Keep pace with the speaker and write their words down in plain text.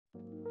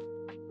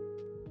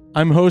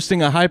I'm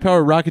hosting a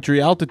high-power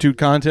rocketry altitude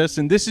contest,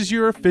 and this is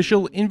your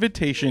official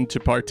invitation to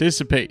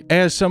participate.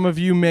 As some of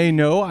you may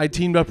know, I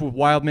teamed up with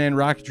Wildman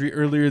Rocketry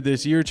earlier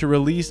this year to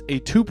release a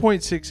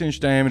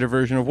 2.6-inch diameter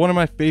version of one of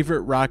my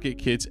favorite rocket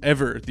kits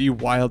ever, the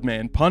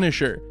Wildman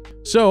Punisher.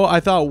 So I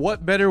thought,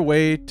 what better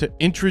way to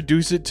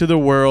introduce it to the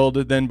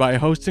world than by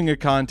hosting a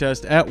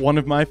contest at one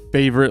of my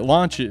favorite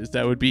launches.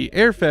 That would be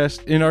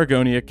Airfest in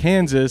Argonia,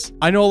 Kansas.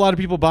 I know a lot of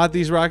people bought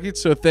these rockets,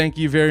 so thank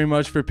you very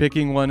much for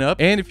picking one up.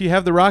 And if you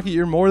have the rocket,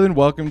 you're more than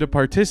welcome to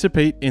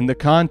participate in the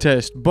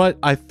contest. But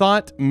I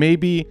thought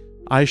maybe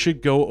I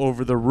should go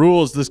over the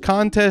rules. This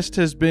contest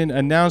has been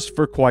announced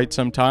for quite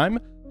some time,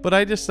 but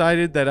I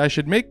decided that I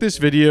should make this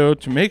video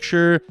to make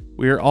sure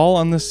we are all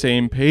on the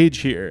same page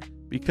here,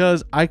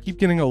 because I keep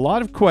getting a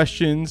lot of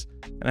questions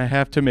and I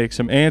have to make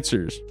some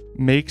answers.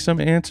 Make some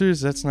answers?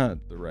 That's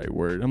not the right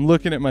word. I'm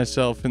looking at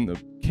myself in the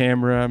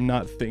camera. I'm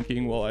not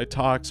thinking while I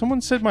talk.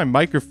 Someone said my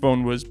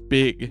microphone was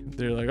big.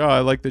 They're like, oh, I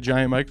like the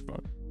giant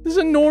microphone. This is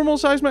a normal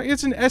size mic.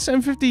 It's an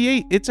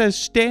SM58. It's as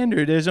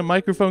standard as a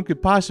microphone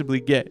could possibly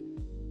get.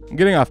 I'm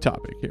getting off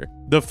topic here.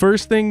 The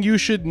first thing you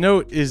should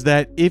note is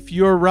that if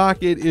your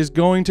rocket is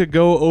going to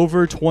go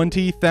over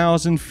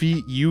 20,000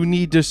 feet, you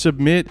need to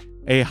submit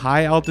a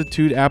high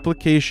altitude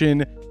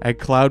application at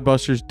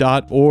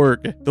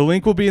cloudbusters.org. The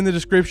link will be in the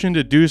description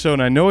to do so,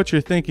 and I know what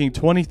you're thinking.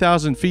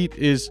 20,000 feet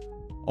is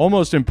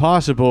almost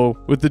impossible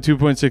with the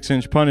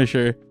 2.6-inch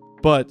Punisher,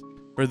 but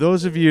for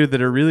those of you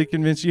that are really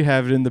convinced you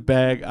have it in the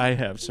bag, I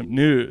have some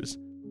news.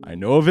 I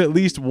know of at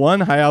least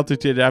one high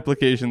altitude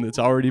application that's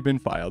already been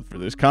filed for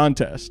this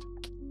contest.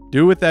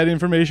 Do with that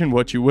information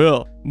what you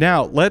will.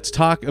 Now, let's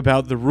talk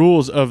about the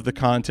rules of the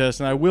contest,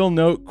 and I will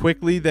note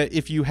quickly that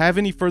if you have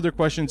any further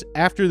questions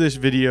after this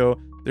video,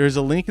 there is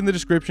a link in the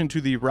description to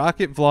the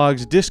Rocket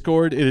Vlogs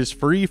Discord. It is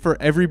free for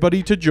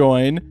everybody to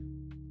join,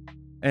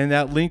 and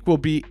that link will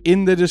be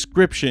in the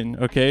description,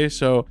 okay?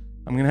 So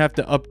I'm gonna have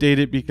to update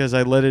it because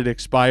I let it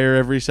expire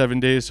every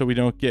 7 days so we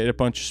don't get a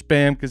bunch of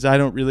spam, because I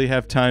don't really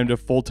have time to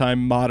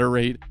full-time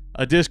moderate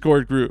a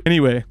Discord group.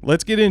 Anyway,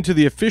 let's get into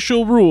the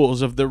official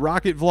rules of the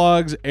Rocket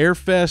Vlogs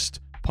Airfest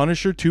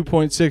Punisher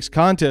 2.6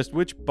 contest,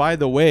 which, by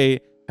the way,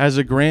 has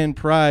a grand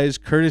prize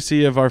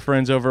courtesy of our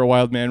friends over at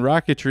Wildman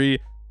Rocketry.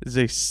 It's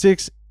a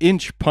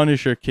 6-inch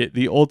Punisher kit,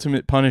 the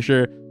ultimate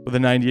Punisher with a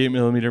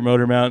 98mm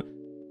motor mount.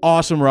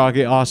 Awesome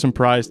rocket, awesome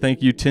prize.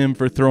 Thank you, Tim,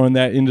 for throwing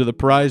that into the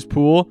prize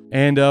pool.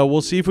 And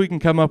we'll see if we can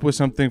come up with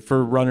something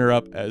for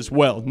runner-up as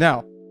well.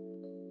 Now,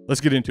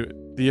 let's get into it.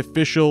 The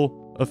official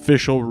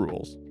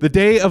rules. The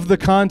day of the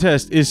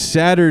contest is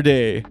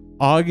Saturday,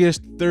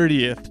 August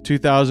 30th,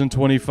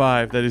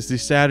 2025. That is the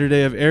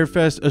Saturday of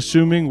Airfest,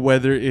 assuming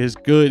weather is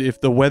good.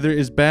 If the weather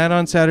is bad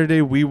on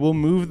Saturday, we will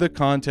move the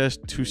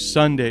contest to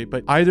Sunday.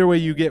 But either way,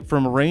 you get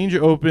from range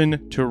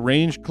open to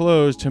range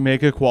closed to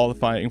make a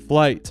qualifying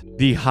flight.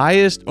 The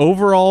highest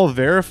overall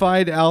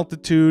verified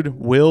altitude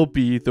will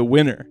be the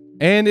winner.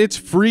 And it's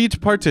free to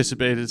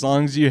participate as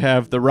long as you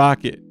have the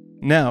rocket.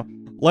 Now,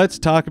 let's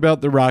talk about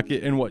the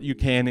rocket and what you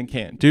can and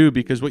can't do,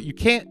 because what you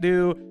can't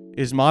do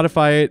is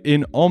modify it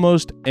in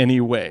almost any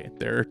way.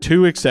 There are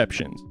two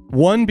exceptions.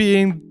 One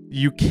being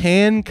you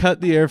can cut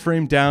the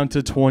airframe down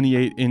to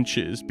 28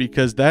 inches,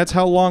 because that's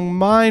how long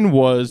mine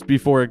was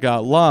before it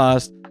got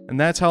lost, and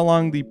that's how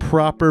long the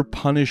proper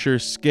Punisher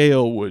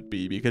scale would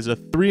be, because a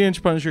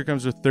 3-inch Punisher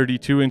comes with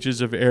 32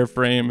 inches of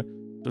airframe,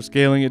 so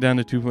scaling it down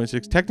to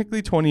 2.6,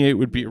 technically 28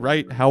 would be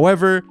right.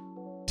 However,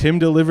 Tim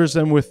delivers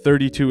them with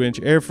 32-inch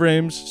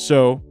airframes,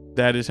 so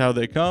that is how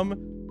they come.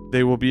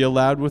 They will be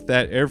allowed with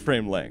that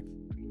airframe length.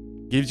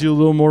 Gives you a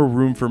little more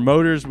room for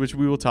motors, which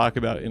we will talk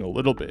about in a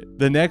little bit.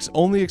 The next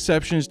only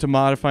exceptions to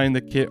modifying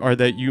the kit are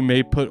that you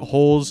may put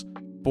holes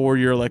for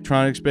your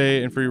electronics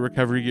bay and for your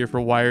recovery gear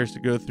for wires to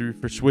go through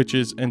for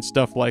switches and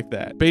stuff like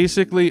that.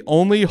 Basically,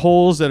 only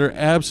holes that are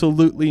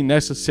absolutely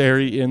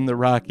necessary in the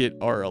rocket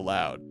are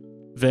allowed.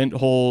 Vent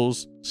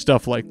holes,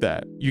 stuff like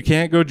that. You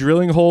can't go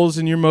drilling holes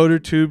in your motor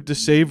tube to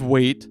save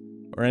weight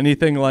or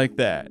anything like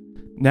that.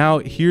 Now,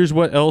 here's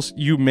what else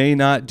you may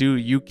not do.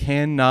 You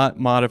cannot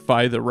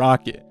modify the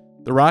rocket.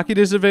 The rocket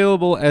is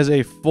available as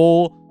a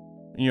full,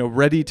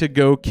 ready to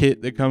go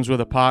kit that comes with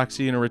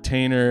epoxy and a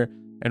retainer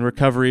and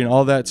recovery and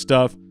all that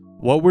stuff.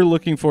 What we're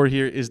looking for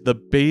here is the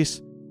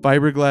base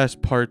fiberglass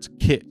parts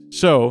kit.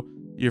 So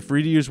you're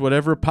free to use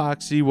whatever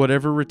epoxy,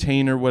 whatever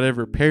retainer,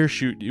 whatever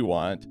parachute you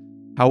want.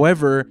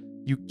 However,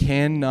 you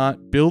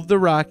cannot build the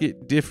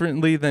rocket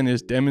differently than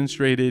is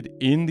demonstrated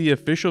in the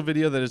official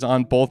video that is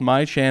on both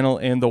my channel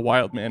and the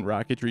Wildman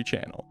Rocketry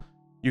channel.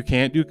 You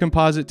can't do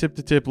composite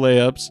tip-to-tip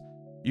layups.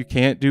 You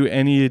can't do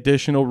any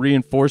additional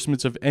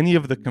reinforcements of any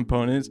of the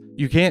components.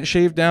 You can't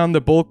shave down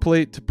the bulk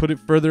plate to put it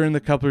further in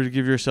the coupler to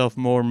give yourself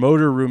more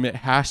motor room. It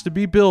has to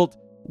be built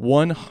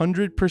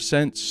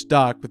 100%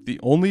 stock, with the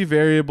only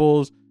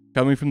variables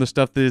coming from the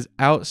stuff that is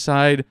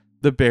outside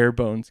the bare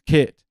bones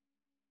kit.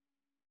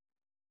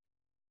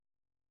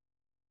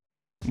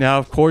 Now,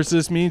 of course,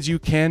 this means you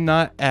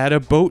cannot add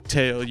a boat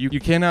tail. You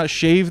cannot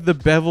shave the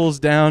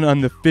bevels down on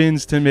the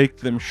fins to make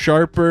them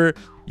sharper.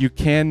 You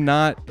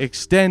cannot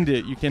extend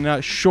it. You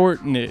cannot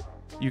shorten it.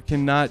 You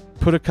cannot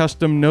put a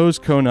custom nose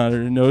cone on it,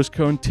 a nose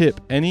cone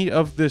tip, any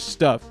of this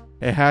stuff.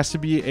 It has to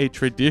be a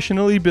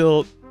traditionally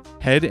built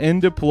head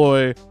and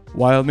deploy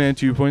Wildman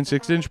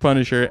 2.6-inch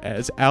Punisher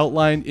as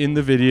outlined in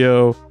the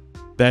video.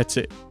 That's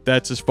it.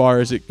 That's as far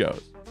as it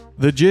goes.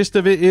 The gist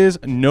of it is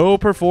no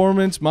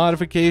performance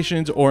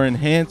modifications or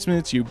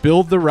enhancements. You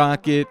build the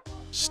rocket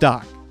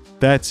stock.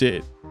 That's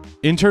it.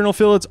 Internal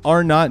fillets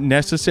are not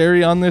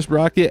necessary on this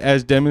rocket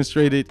as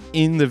demonstrated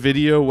in the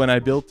video when I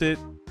built it.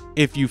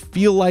 If you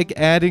feel like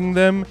adding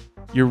them,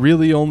 you're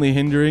really only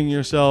hindering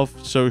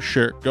yourself. So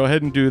sure, go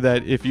ahead and do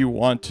that if you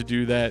want to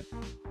do that.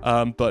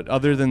 But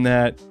other than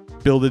that,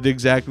 build it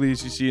exactly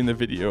as you see in the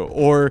video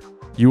or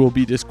you will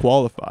be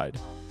disqualified.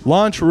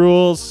 Launch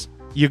rules.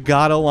 You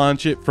gotta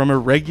launch it from a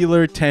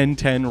regular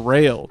 1010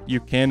 rail. You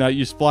cannot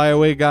use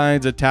flyaway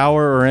guides, a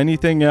tower, or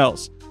anything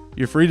else.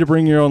 You're free to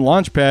bring your own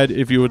launch pad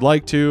if you would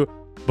like to,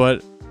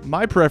 but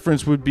my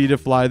preference would be to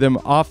fly them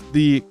off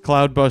the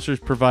Cloudbusters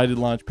provided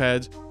launch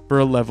pads for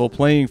a level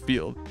playing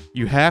field.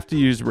 You have to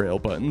use rail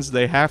buttons.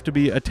 They have to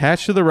be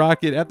attached to the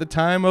rocket at the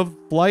time of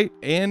flight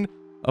and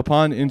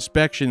upon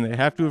inspection. They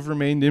have to have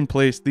remained in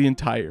place the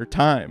entire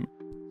time.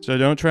 So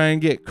don't try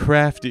and get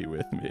crafty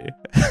with me.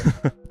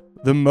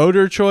 The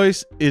motor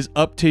choice is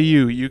up to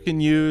you. You can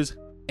use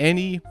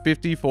any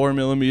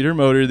 54mm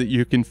motor that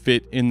you can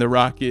fit in the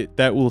rocket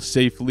that will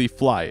safely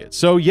fly it.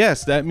 So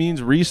yes, that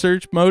means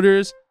research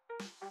motors,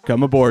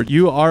 come aboard.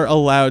 You are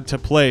allowed to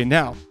play.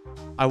 Now,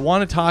 I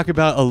want to talk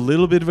about a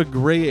little bit of a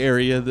gray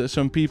area that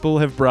some people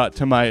have brought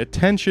to my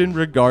attention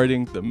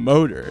regarding the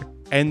motor.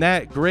 And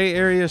that gray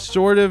area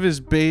sort of is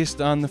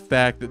based on the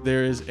fact that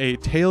there is a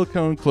tail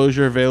cone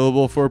closure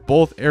available for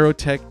both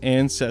Aerotech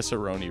and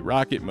Cesaroni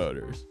rocket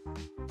motors.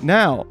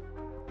 Now,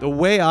 the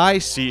way I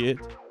see it,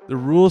 the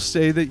rules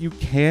say that you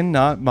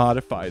cannot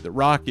modify the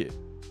rocket,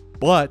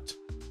 but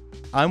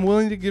I'm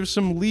willing to give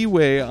some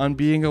leeway on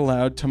being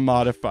allowed to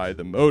modify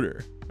the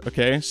motor.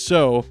 Okay,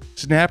 so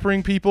snap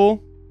ring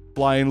people,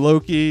 flying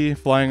Loki,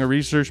 flying a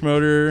research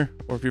motor,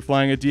 or if you're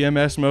flying a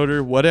DMS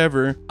motor,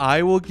 whatever,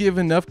 I will give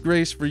enough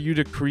grace for you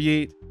to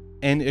create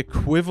an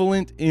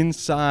equivalent in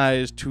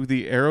size to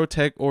the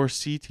Aerotech or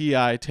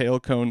CTI tail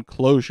cone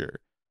closure.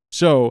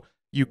 So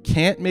you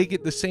can't make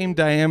it the same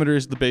diameter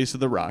as the base of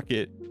the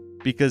rocket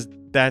because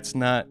that's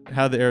not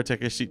how the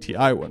Aerotech or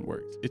CTI one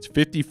works. It's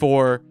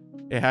 54.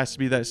 It has to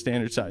be that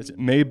standard size. It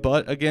may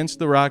butt against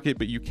the rocket,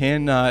 but you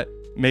cannot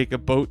make a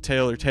boat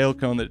tail or tail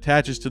cone that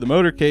attaches to the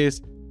motor case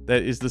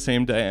that is the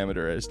same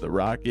diameter as the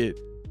rocket.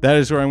 That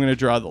is where I'm going to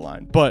draw the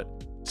line. But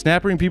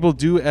snap ring people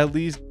do at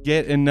least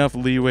get enough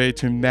leeway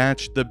to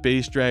match the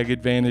base drag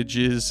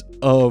advantages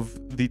of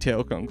the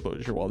tail cone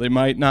closure. While they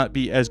might not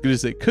be as good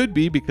as they could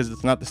be because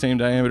it's not the same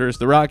diameter as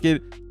the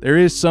rocket, there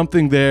is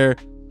something there,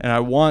 and I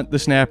want the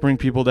snap ring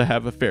people to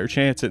have a fair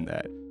chance in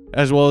that,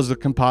 as well as the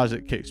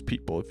composite case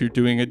people. If you're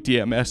doing a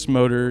DMS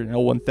motor, an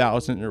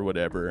L1000 or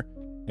whatever,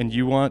 and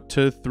you want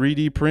to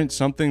 3D print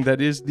something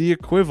that is the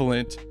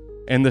equivalent,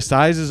 and the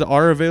sizes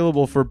are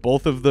available for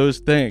both of those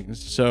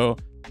things. So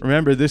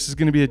remember, this is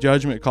going to be a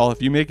judgment call.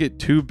 If you make it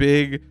too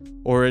big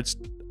or it's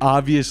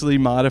obviously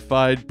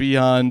modified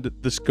beyond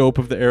the scope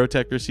of the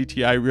Aerotech or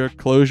CTI rear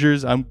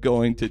closures, I'm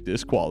going to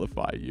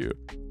disqualify you.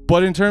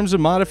 But in terms of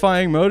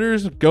modifying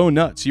motors, go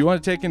nuts. You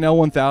want to take an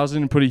L1000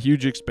 and put a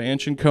huge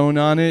expansion cone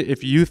on it.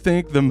 If you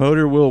think the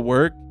motor will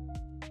work,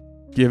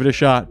 give it a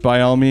shot.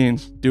 By all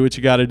means, do what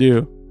you got to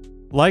do.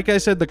 Like I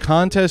said, the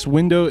contest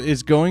window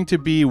is going to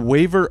be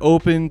waiver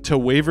open to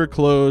waiver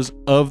close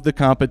of the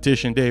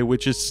competition day,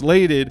 which is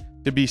slated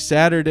to be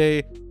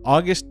Saturday,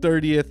 August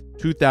 30th,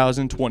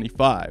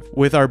 2025,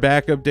 with our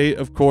backup date,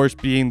 of course,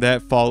 being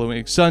that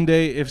following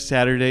Sunday if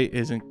Saturday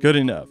isn't good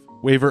enough.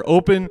 Waiver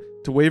open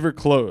to waiver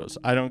close.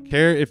 I don't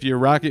care if your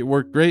rocket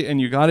worked great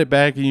and you got it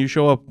back and you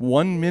show up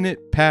 1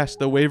 minute past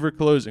the waiver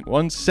closing,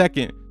 1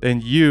 second, then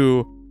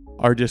you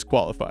are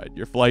disqualified.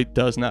 Your flight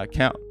does not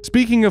count.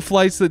 Speaking of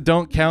flights that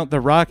don't count,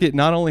 the rocket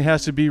not only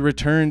has to be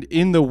returned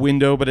in the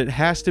window, but it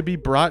has to be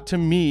brought to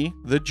me,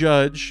 the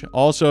judge.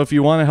 Also, if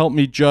you want to help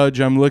me judge,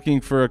 I'm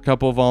looking for a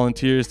couple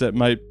volunteers that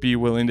might be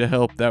willing to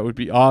help. That would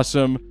be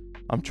awesome.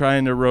 I'm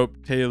trying to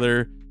rope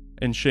Taylor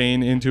and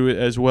Shane into it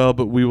as well,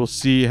 but we will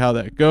see how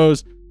that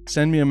goes.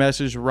 Send me a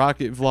message,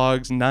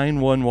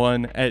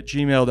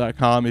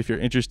 rocketvlogs911@gmail.com if you're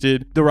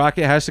interested. The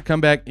rocket has to come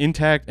back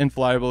intact and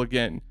flyable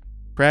again.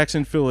 Cracks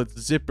and fillets,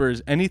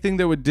 zippers, anything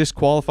that would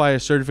disqualify a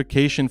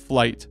certification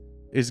flight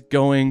is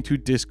going to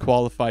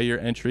disqualify your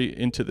entry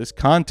into this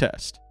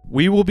contest.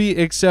 We will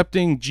be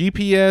accepting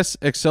GPS,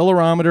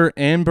 accelerometer,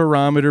 and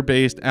barometer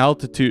based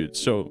altitudes.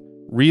 So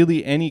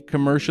really any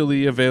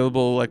commercially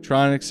available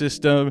electronic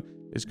system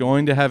is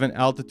going to have an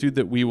altitude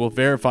that we will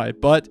verify.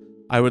 But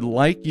I would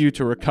like you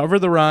to recover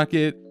the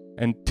rocket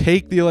and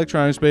take the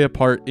electronics bay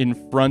apart in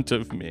front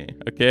of me,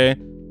 okay?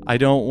 I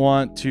don't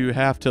want to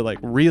have to like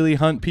really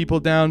hunt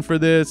people down for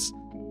this.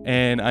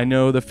 And I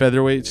know the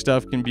featherweight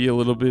stuff can be a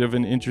little bit of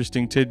an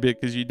interesting tidbit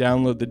because you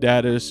download the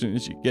data as soon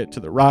as you get to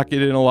the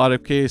rocket in a lot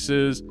of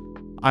cases.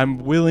 I'm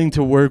willing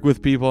to work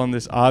with people on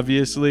this,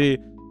 obviously,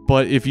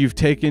 but if you've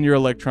taken your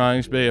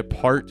electronics bay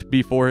apart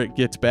before it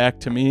gets back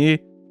to me,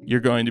 you're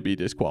going to be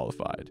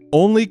disqualified.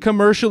 Only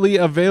commercially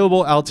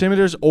available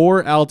altimeters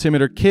or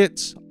altimeter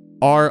kits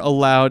are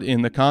allowed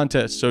in the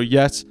contest. So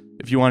yes,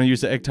 if you want to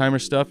use the egg timer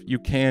stuff, you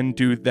can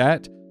do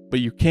that, but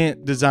you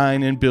can't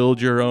design and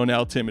build your own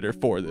altimeter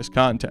for this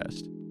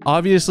contest.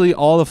 Obviously,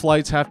 all the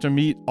flights have to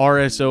meet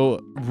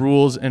RSO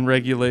rules and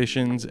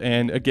regulations,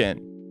 and again,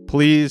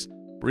 please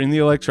bring the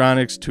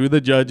electronics to the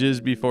judges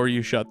before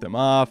you shut them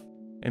off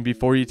and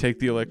before you take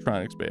the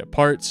electronics bay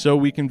apart so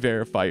we can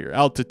verify your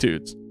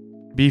altitudes.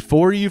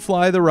 Before you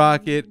fly the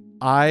rocket,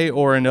 I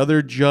or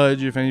another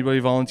judge, if anybody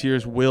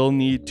volunteers, will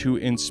need to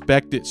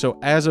inspect it. So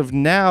as of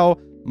now,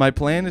 my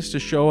plan is to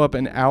show up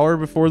an hour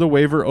before the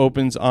waiver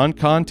opens on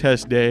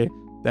contest day.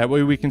 That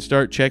way we can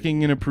start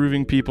checking and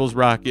approving people's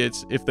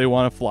rockets if they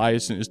want to fly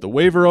as soon as the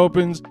waiver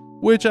opens,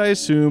 which I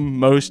assume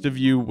most of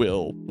you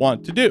will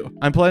want to do.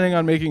 I'm planning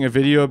on making a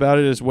video about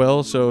it as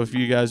well, so if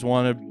you guys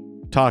want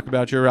to talk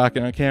about your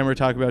rocket on camera,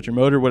 talk about your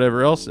motor,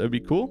 whatever else, that'd be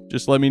cool.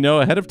 Just let me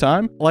know ahead of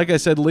time. Like I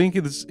said, link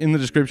is in the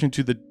description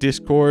to the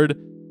Discord.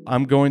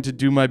 I'm going to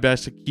do my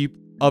best to keep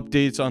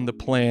updates on the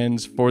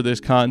plans for this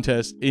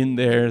contest in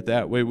there.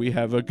 That way we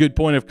have a good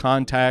point of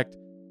contact,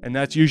 and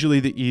that's usually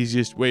the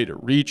easiest way to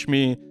reach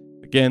me.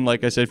 Again,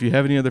 like I said, if you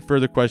have any other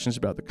further questions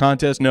about the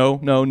contest, no,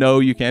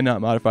 you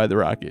cannot modify the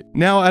rocket.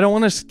 Now, I don't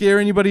want to scare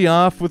anybody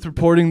off with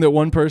reporting that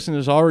one person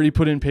has already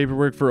put in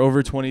paperwork for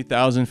over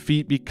 20,000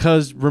 feet,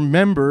 because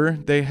remember,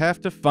 they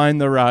have to find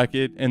the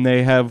rocket and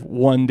they have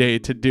 1 day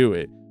to do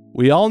it.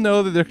 We all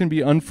know that there can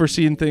be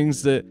unforeseen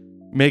things that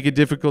make it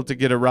difficult to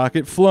get a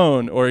rocket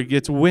flown, or it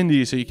gets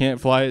windy so you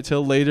can't fly it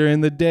till later in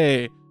the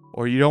day,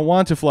 or you don't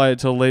want to fly it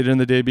till later in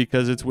the day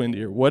because it's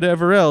windy, or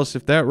whatever else.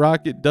 If that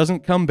rocket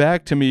doesn't come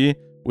back to me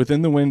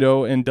within the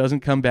window and doesn't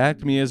come back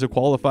to me as a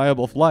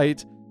qualifiable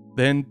flight,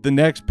 then the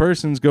next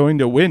person's going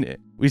to win it.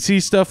 We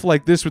see stuff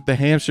like this with the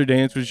hamster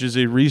dance, which is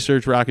a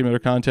research rocket motor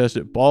contest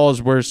at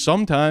Balls, where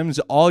sometimes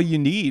all you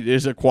need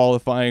is a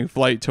qualifying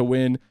flight to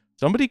win.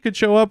 Somebody could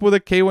show up with a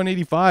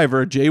K-185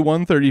 or a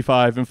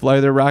J-135 and fly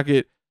their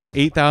rocket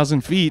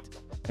 8,000 feet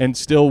and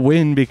still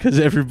win because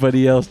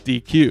everybody else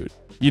DQ'd.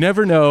 You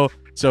never know,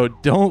 so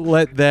don't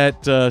let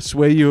that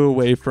sway you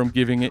away from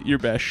giving it your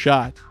best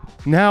shot.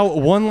 Now,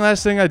 one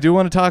last thing I do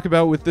want to talk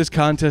about with this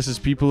contest is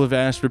people have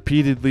asked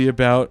repeatedly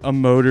about a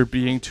motor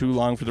being too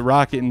long for the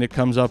rocket, and it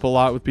comes up a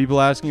lot with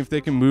people asking if they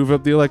can move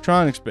up the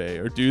electronics bay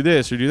or do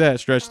this or do that,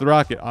 stretch the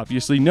rocket.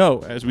 Obviously, no.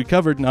 As we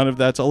covered, none of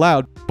that's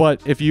allowed.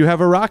 But if you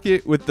have a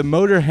rocket with the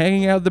motor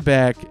hanging out the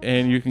back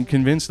and you can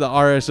convince the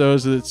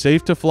RSOs that it's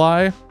safe to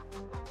fly,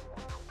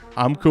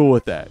 I'm cool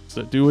with that.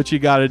 So do what you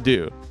got to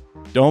do.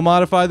 Don't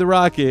modify the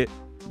rocket,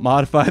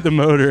 modify the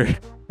motor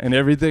and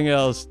everything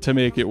else to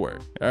make it work.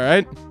 All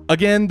right.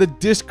 Again, the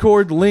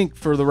Discord link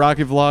for the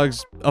Rocket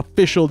Vlogs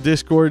official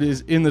Discord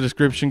is in the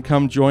description.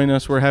 Come join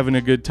us. We're having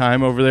a good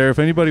time over there. If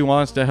anybody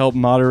wants to help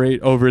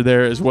moderate over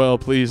there as well,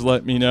 please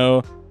let me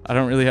know. I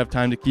don't really have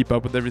time to keep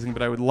up with everything,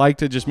 but I would like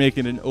to just make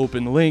it an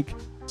open link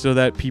so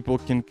that people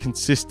can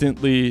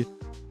consistently,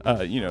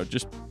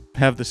 just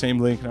have the same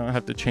link and I don't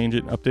have to change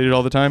it and update it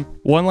all the time.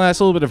 One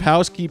last little bit of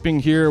housekeeping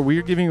here.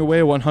 We're giving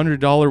away a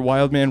 $100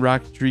 Wildman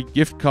Rocketry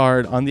gift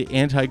card on the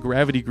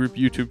Anti-Gravity Group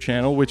YouTube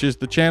channel, which is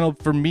the channel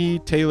for me,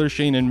 Taylor,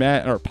 Shane, and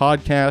Matt, our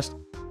podcast.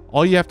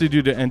 All you have to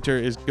do to enter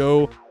is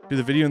go to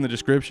the video in the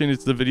description.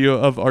 It's the video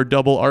of our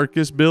double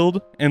Arcus build,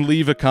 and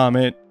leave a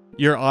comment.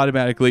 You're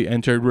automatically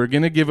entered. We're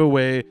going to give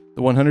away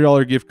the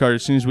 $100 gift card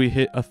as soon as we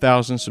hit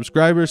 1,000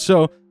 subscribers.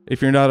 So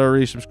if you're not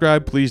already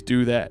subscribed, please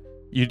do that.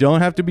 You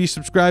don't have to be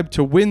subscribed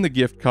to win the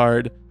gift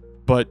card,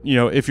 but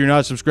if you're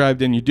not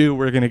subscribed and you do,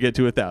 we're going to get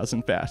to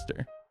 1,000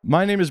 faster.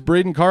 My name is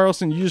Braden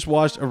Carlson. You just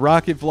watched a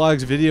Rocket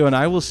Vlogs video, and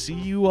I will see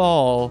you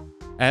all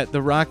at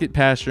the Rocket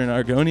Pasture in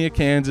Argonia,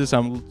 Kansas.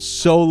 I'm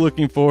so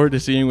looking forward to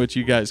seeing what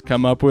you guys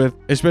come up with,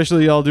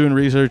 especially y'all doing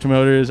research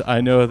motors. I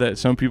know that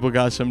some people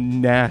got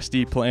some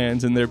nasty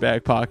plans in their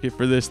back pocket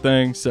for this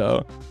thing,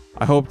 so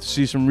I hope to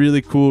see some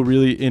really cool,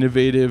 really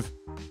innovative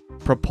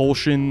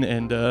propulsion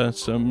and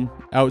some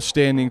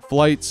outstanding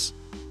flights.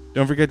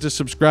 Don't forget to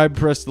subscribe,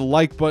 press the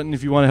like button.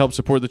 If you want to help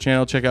support the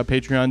channel, check out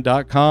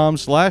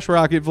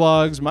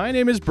patreon.com/rocketvlogs. My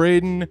name is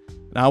Braden,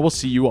 and I will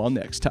see you all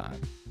next time.